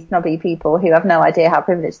wealthy, snobby people who have no idea how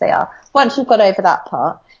privileged they are. Once you've got over that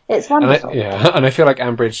part, it's wonderful. And I feel like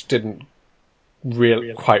Ambridge didn't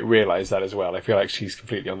quite realise that as well. I feel like she's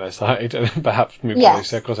completely on their side and perhaps moved in those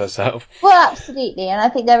circles herself. Well, absolutely, and I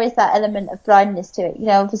think there is that element of blindness to it. You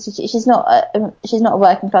know, obviously she's not a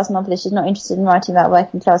working class novelist. She's not interested in writing about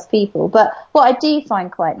working class people. But what I do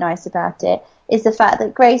find quite nice about it is the fact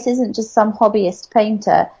that Grace isn't just some hobbyist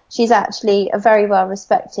painter. She's actually a very well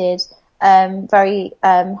respected, very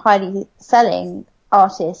highly selling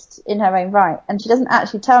artist in her own right, and she doesn't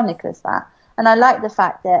actually tell Nicholas that. And I like the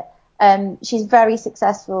fact that she's very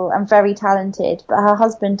successful and very talented, but her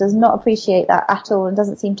husband does not appreciate that at all and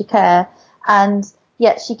doesn't seem to care. And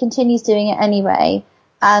yet she continues doing it anyway.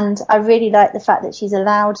 And I really like the fact that she's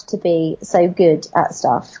allowed to be so good at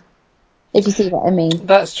stuff, if you see what I mean.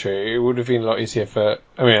 That's true. It would have been a lot easier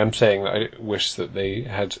I'm saying that I wish that they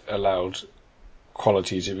had allowed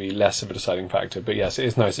quality to be less of a deciding factor. But yes, it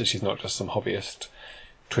is nice that she's not just some hobbyist,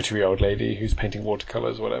 twittery old lady who's painting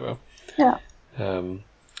watercolours or whatever. Yeah.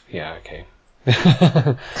 Yeah, okay.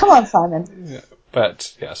 Come on, Simon. Yeah,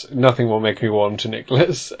 but yes, nothing will make me warm to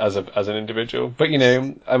Nicholas as an individual. But you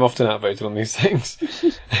know, I'm often outvoted on these things.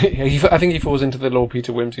 I think he falls into the Lord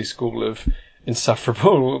Peter Wimsey school of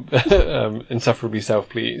insufferably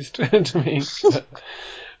self-pleased to me.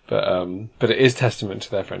 But it is testament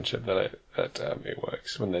to their friendship that it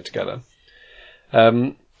works when they're together.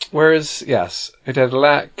 Whereas, yes, Odetta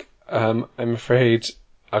Lack, I'm afraid.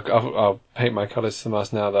 I'll paint my colours to the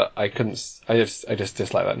mast now that I couldn't. I just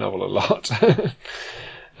dislike that novel a lot.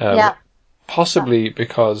 Possibly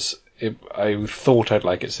because I thought I'd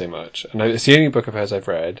like it so much, and it's the only book of hers I've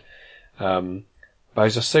read. But I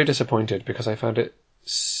was just so disappointed because I found it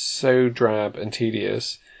so drab and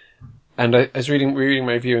tedious. And I was reading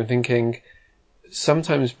my review and thinking,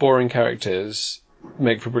 sometimes boring characters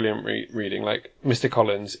make for brilliant reading. Like Mr.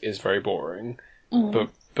 Collins is very boring,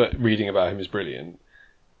 but reading about him is brilliant.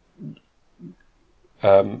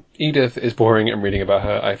 Edith is boring, and reading about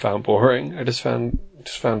her I found boring. I just found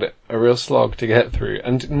it a real slog to get through.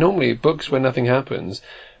 And normally books where nothing happens,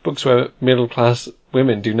 books where middle class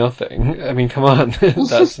women do nothing. I mean, come on,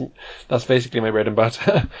 that's basically my bread and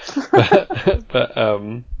butter. but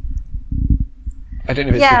I don't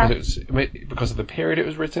know if it's because of the period it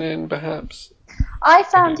was written in, perhaps. I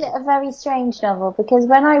found it a very strange novel because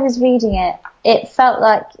when I was reading it, it felt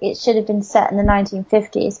like it should have been set in the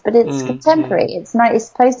 1950s, but it's contemporary. It's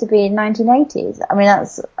supposed to be in 1980s. I mean,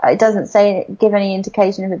 it doesn't give any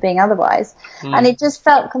indication of it being otherwise. And it just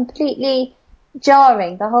felt completely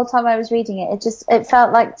jarring the whole time I was reading it. It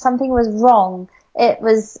felt like something was wrong. It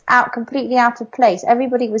was completely out of place.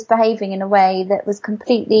 Everybody was behaving in a way that was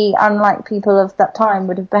completely unlike people of that time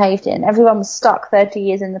would have behaved in. Everyone was stuck 30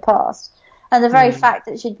 years in the past. And the very fact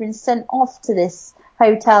that she'd been sent off to this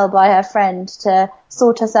hotel by her friend to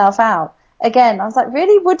sort herself out. Again, I was like,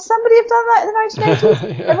 really? Would somebody have done that in the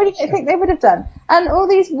 1980s? I really don't think they would have done. And all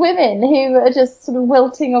these women who are just sort of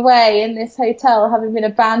wilting away in this hotel, having been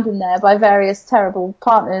abandoned there by various terrible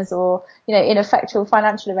partners or, you know, ineffectual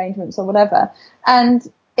financial arrangements or whatever. And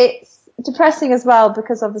it's depressing as well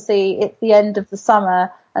because obviously it's the end of the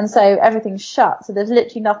summer and so everything's shut. So there's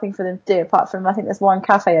literally nothing for them to do apart from, I think there's one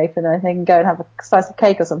cafe open and they can go and have a slice of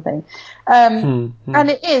cake or something. And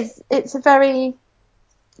it's a very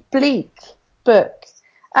bleak book.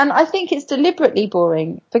 And I think it's deliberately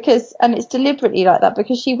boring and it's deliberately like that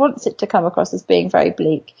because she wants it to come across as being very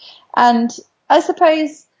bleak. And I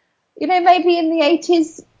suppose maybe in the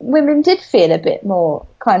 80s women did feel a bit more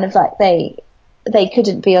kind of like they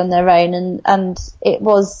couldn't be on their own, and it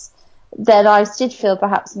was, their lives did feel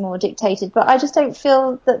perhaps more dictated, but I just don't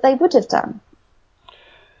feel that they would have done.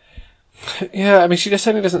 Yeah, I mean, she just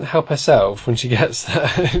certainly doesn't help herself when she gets there.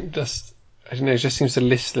 I don't know, it just seems to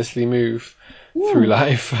listlessly move through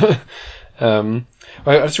life. I'll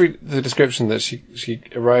just read the description that she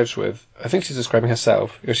arrives with. I think she's describing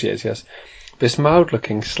herself. Oh, she is, yes. This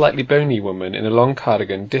mild-looking, slightly bony woman in a long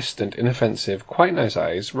cardigan, distant, inoffensive, quite nice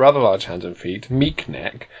eyes, rather large hands and feet, meek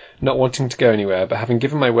neck, not wanting to go anywhere, but having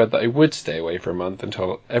given my word that I would stay away for a month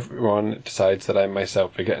until everyone decides that I'm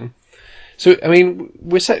myself again. So, I mean,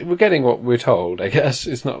 we're getting what we're told, I guess.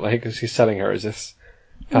 It's not like she's selling her as this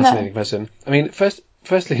fascinating person. I mean,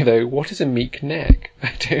 firstly, though, what is a meek neck?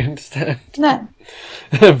 I don't understand. No.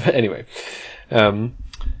 But anyway,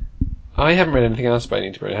 I haven't read anything else by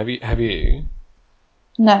Anita Brennan. Have you?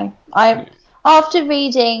 No. After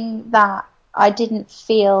reading that, I didn't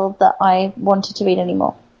feel that I wanted to read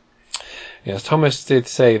anymore. Yes, Thomas did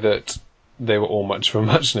say that they were all much for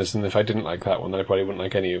muchness, and if I didn't like that one, then I probably wouldn't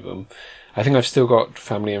like any of them. I think I've still got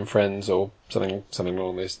Family and Friends, or something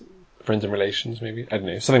along this, Friends and Relations, maybe. I don't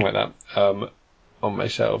know, something like that, on my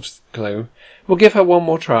shelves, because I will give her one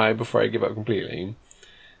more try before I give up completely.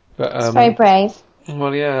 But it's very brave.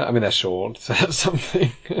 Well, yeah, I mean, they're short, so that's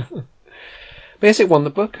something. But yes, it won the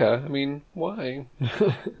Booker. I mean, why?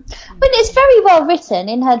 But it's very well written,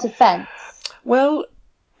 in her defence. Well,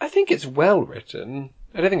 I think it's well written.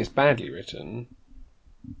 I don't think it's badly written.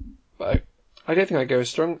 But I don't think I go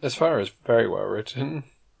as far as very well written.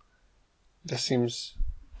 It just seems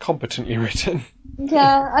competently written.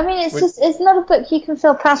 Yeah, I mean, it's not a book you can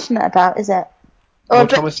feel passionate about, is it? Well,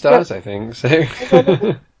 Thomas does, I think, so...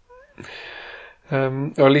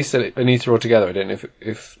 or at least Anita altogether. I don't know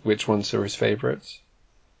if which ones are his favourites.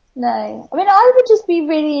 No. I mean, I would just be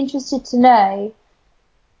really interested to know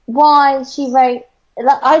why she wrote...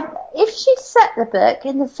 if she'd set the book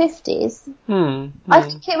in the 50s, I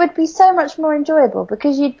think it would be so much more enjoyable,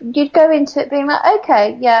 because you'd go into it being like,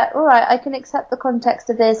 okay, yeah, all right, I can accept the context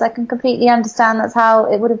of this. I can completely understand that's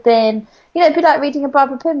how it would have been. It'd be like reading a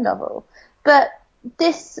Barbara Pym novel. But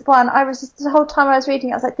this one, I was just, the whole time I was reading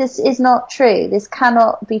it, I was like, this is not true. This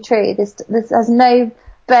cannot be true. This has no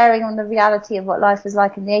bearing on the reality of what life was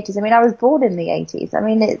like in the 80s. I mean, I was born in the 80s. I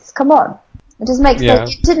mean, come on. It just makes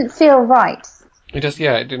it didn't feel right. It just,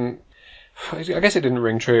 it didn't, I guess it didn't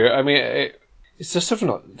ring true. I mean, it's just sort of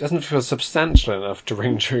not, it doesn't feel substantial enough to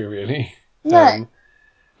ring true, really. No.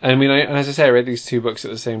 I mean, as I say, I read these two books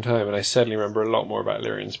at the same time, and I certainly remember a lot more about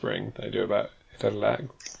Lyrian Spring than I do about Lag.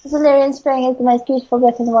 Lyrian Spring is the most beautiful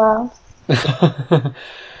book in the world.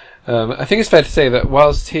 I think it's fair to say that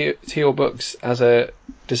whilst Teal Books as a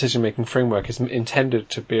decision-making framework is intended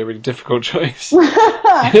to be a really difficult choice,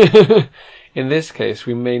 in this case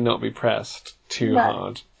we may not be pressed too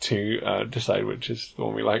hard to decide which is the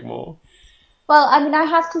one we like more. Well, I mean, I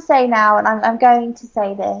have to say now, and I'm going to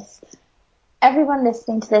say this, everyone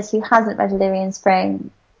listening to this who hasn't read Lyrian Spring,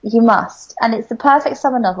 you must. And it's the perfect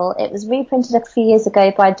summer novel. It was reprinted a few years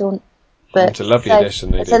ago by Dawn Books. It's a lovely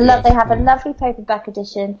edition. They have a lovely paperback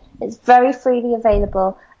edition. It's very freely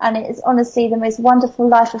available, and it is honestly the most wonderful,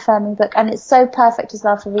 life-affirming book, and it's so perfect as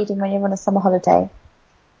well for reading when you're on a summer holiday.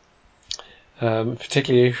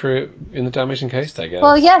 Particularly if you're in the Dalmatian coast, I guess.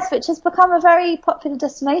 Well, yes, which has become a very popular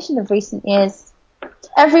destination of recent years.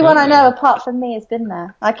 Everyone I know apart from me has been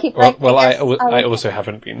there. I keep I also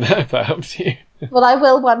haven't been there, if that helps you. Well, I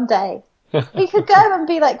will one day. We could go and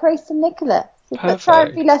be like Grace and Nicholas, but try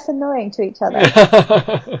and be less annoying to each other.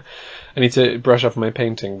 I need to brush off my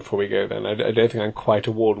painting before we go then. I don't think I'm quite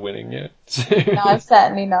award-winning yet. No, I'm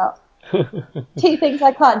certainly not. 2 things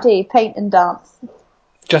I can't do, paint and dance.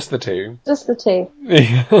 Just the two? Just the two.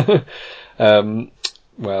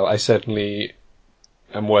 Well, I certainly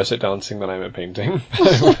am worse at dancing than I'm at painting.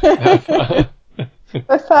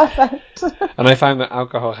 We're perfect. And I find that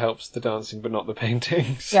alcohol helps the dancing but not the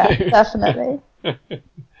painting. So. Yeah, definitely.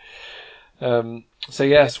 So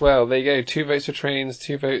yes, well, there you go. 2 votes for Trains,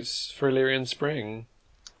 2 votes for Lyrian Spring.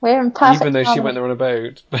 We're in perfect Even though harmony. she went there on a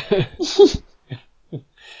boat.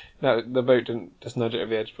 No, the boat didn't just nudge it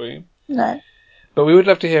over the edge for you. No. But we would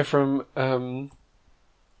love to hear from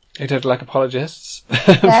Like apologists.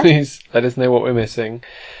 Yeah. Please let us know what we're missing.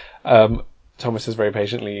 Thomas has very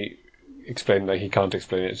patiently explained that he can't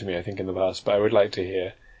explain it to me, I think, in the past, but I would like to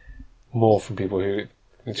hear more from people who...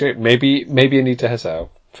 Maybe Anita herself.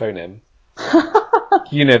 Phone him.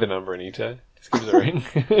 You know the number, Anita. Just give us a ring.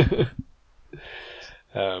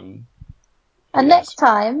 And next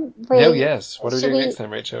time... What are we doing next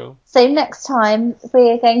time, Rachel? So next time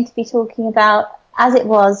we're going to be talking about As It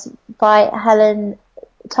Was by Helen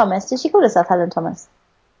Thomas. Did she call herself Helen Thomas?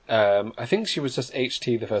 I think she was just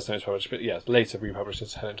HT the first time it was published, but yes, later republished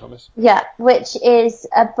as Helen Thomas. Yeah, which is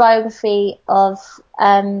a biography of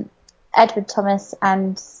Edward Thomas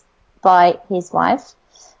and by his wife,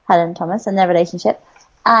 Helen Thomas, and their relationship.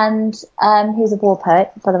 And he's a war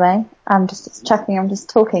poet, by the way. I'm just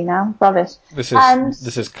talking now. Rubbish. This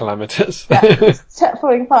is calamitous. Yeah, it's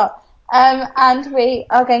falling apart. And we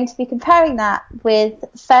are going to be comparing that with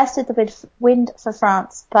First of the Wind for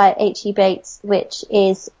France by H.E. Bates, which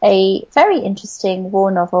is a very interesting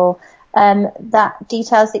war novel that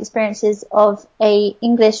details the experiences of a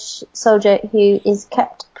English soldier who is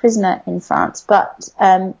kept prisoner in France, but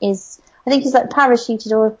he's like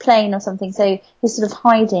parachuted or a plane or something, so he's sort of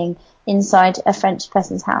hiding inside a French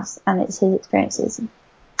person's house, and it's his experiences.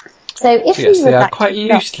 So if they are quite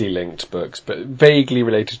loosely linked books, but vaguely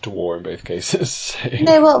related to war in both cases. So.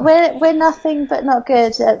 No, well, we're nothing but not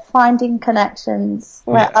good at finding connections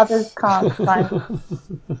where others can't find them.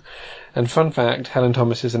 And fun fact, Helen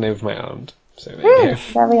Thomas is the name of my aunt. So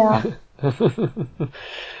there we are.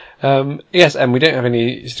 Yes, and we don't have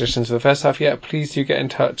any suggestions for the first half yet. Please do get in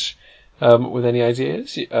touch with any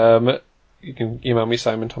ideas. You can email me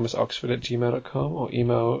simonthomasoxford@gmail.com or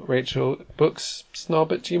email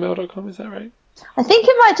rachelbooksnob@gmail.com. Is that right? I think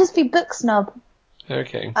it might just be booksnob.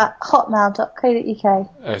 Okay. At hotmail.co.uk.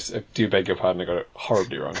 I do beg your pardon, I got it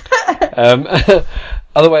horribly wrong.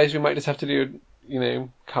 Otherwise, we might just have to do,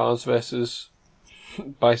 cars versus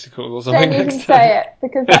bicycles or something. Don't even say it,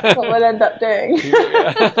 because that's what we'll end up doing.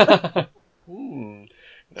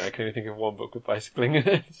 No, I can only think of one book with bicycling in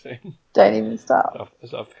it. So. Don't even start.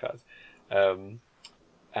 It's off the cards.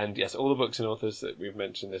 And yes, all the books and authors that we've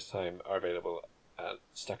mentioned this time are available at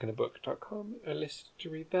stuckinabook.com, a list to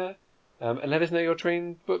read there. And let us know your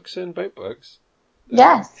train books and boat books.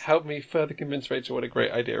 Yes. Help me further convince Rachel what a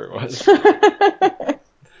great idea it was.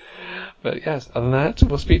 But yes, other than that,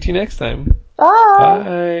 we'll speak to you next time. Bye.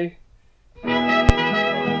 Bye.